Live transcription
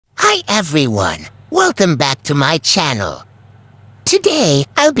Hi everyone, welcome back to my channel. Today,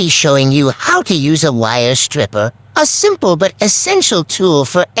 I'll be showing you how to use a wire stripper, a simple but essential tool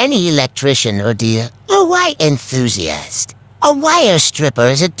for any electrician or DIY enthusiast. A wire stripper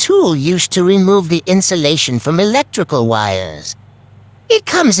is a tool used to remove the insulation from electrical wires. It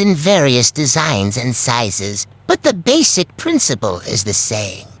comes in various designs and sizes, but the basic principle is the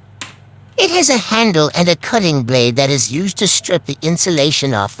same. It has a handle and a cutting blade that is used to strip the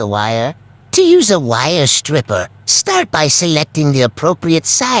insulation off the wire. To use a wire stripper, start by selecting the appropriate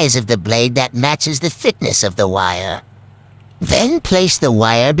size of the blade that matches the thickness of the wire. Then place the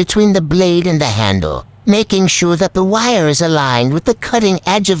wire between the blade and the handle, making sure that the wire is aligned with the cutting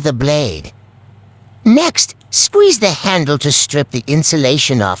edge of the blade. Next, squeeze the handle to strip the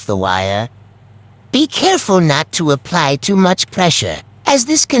insulation off the wire. Be careful not to apply too much pressure, as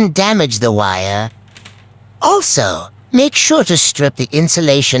this can damage the wire. Also, make sure to strip the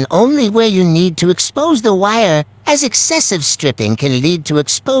insulation only where you need to expose the wire, as excessive stripping can lead to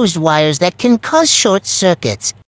exposed wires that can cause short circuits.